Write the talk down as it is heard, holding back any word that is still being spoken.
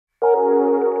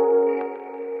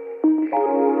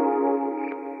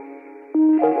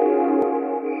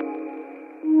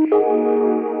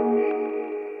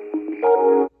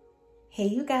Hey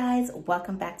you guys,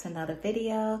 welcome back to another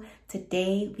video.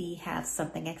 Today we have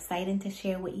something exciting to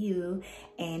share with you,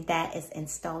 and that is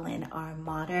installing our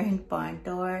modern barn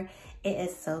door. It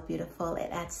is so beautiful. It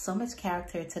adds so much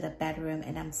character to the bedroom,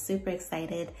 and I'm super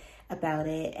excited about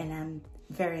it, and I'm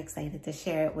very excited to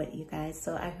share it with you guys.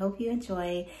 So I hope you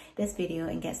enjoy this video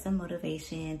and get some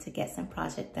motivation to get some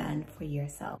project done for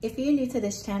yourself. If you're new to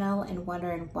this channel and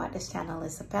wondering what this channel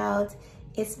is about,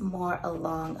 it's more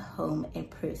along home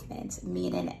improvement,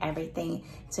 meaning everything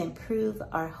to improve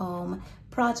our home,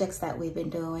 projects that we've been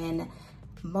doing,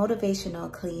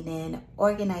 motivational cleaning,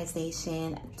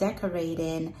 organization,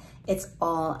 decorating. It's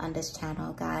all on this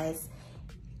channel, guys.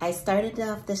 I started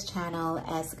off this channel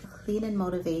as cleaning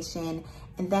motivation,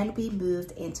 and then we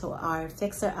moved into our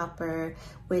fixer-upper,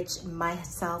 which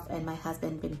myself and my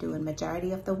husband been doing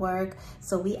majority of the work.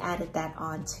 So we added that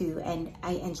on too, and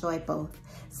I enjoy both.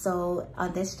 So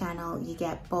on this channel, you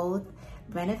get both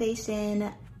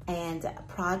renovation and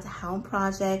home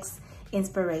projects,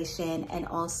 inspiration, and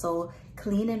also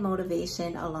cleaning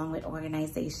motivation along with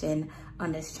organization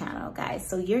on this channel, guys.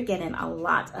 So you're getting a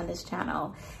lot on this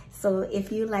channel. So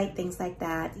if you like things like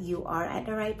that, you are at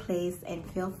the right place, and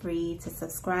feel free to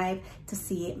subscribe to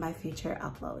see my future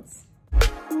uploads.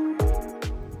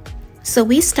 So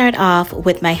we start off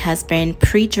with my husband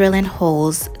pre-drilling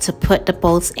holes to put the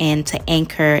bolts in to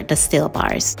anchor the steel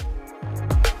bars.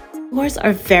 Doors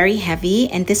are very heavy,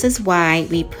 and this is why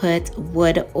we put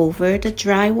wood over the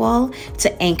drywall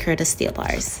to anchor the steel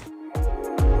bars.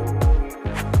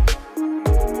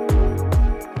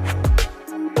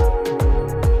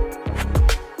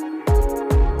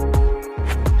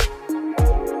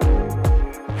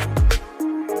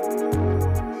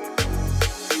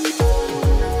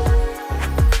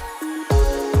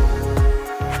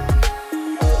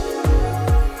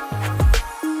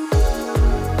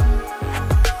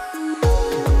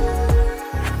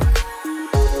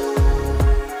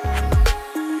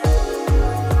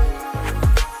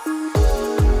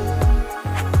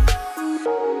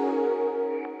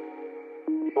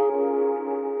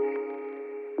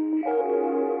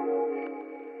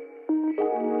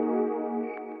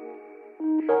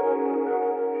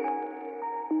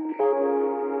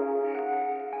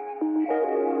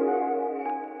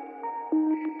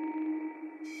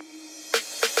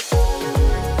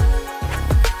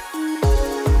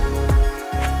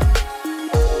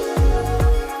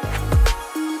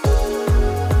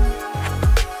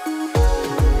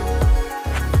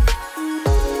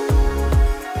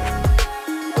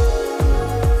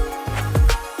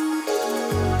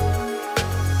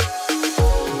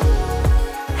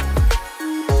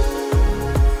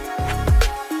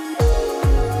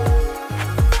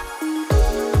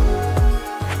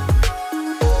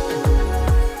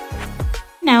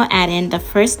 Now add in the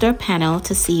first door panel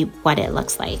to see what it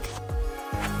looks like.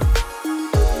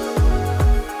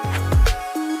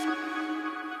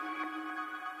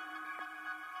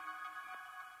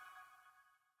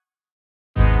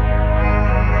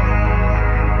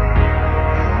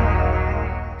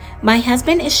 My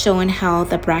husband is showing how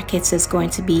the brackets is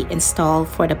going to be installed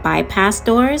for the bypass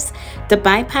doors. The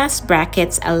bypass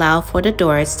brackets allow for the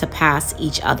doors to pass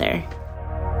each other.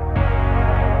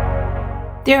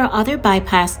 There are other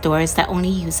bypass doors that only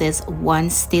uses one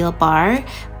steel bar,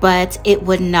 but it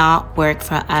would not work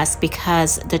for us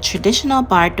because the traditional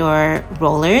bar door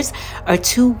rollers are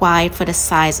too wide for the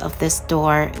size of this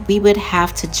door. We would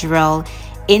have to drill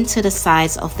into the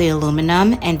size of the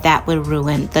aluminum, and that would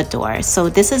ruin the door. So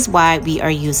this is why we are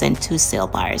using two steel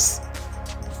bars.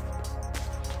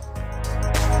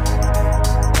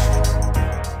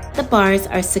 The bars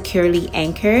are securely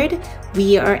anchored.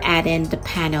 We are adding the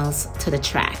panels to the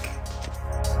track.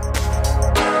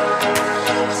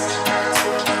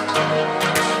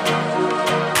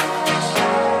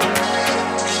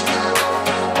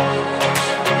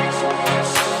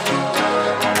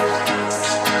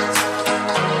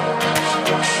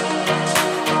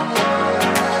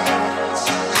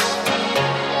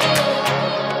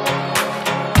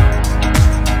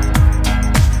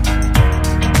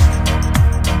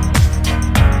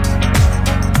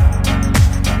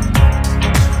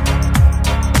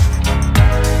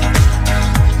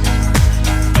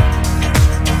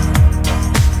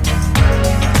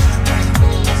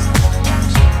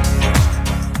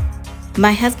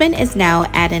 My husband is now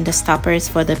adding the stoppers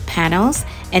for the panels,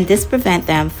 and this prevents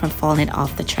them from falling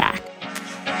off the track.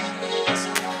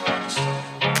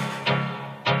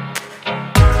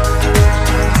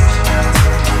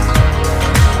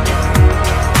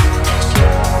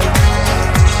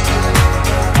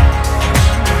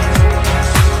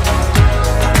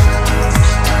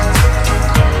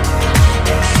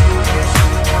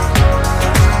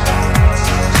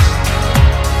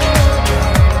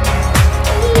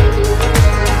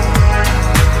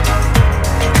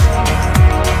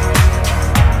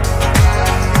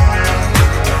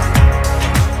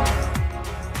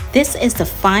 this is the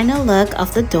final look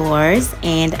of the doors,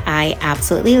 and I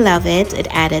absolutely love it. It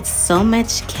added so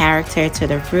much character to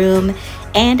the room,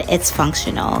 and it's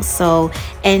functional. So,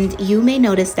 and you may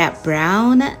notice that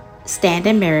brown stand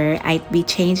and mirror, we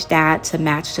changed that to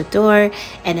match the door,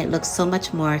 and it looks so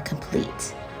much more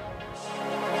complete.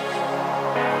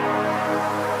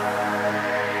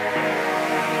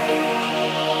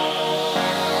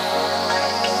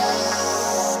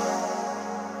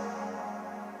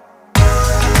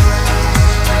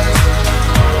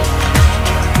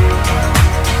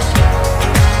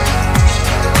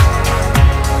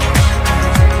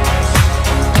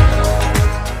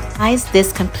 Guys,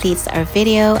 this completes our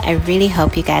video. I really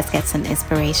hope you guys get some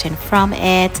inspiration from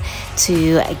it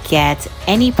to get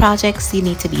any projects you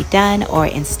need to be done or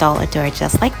install a door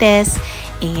just like this.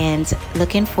 And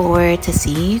looking forward to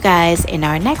seeing you guys in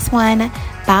our next one.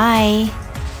 Bye.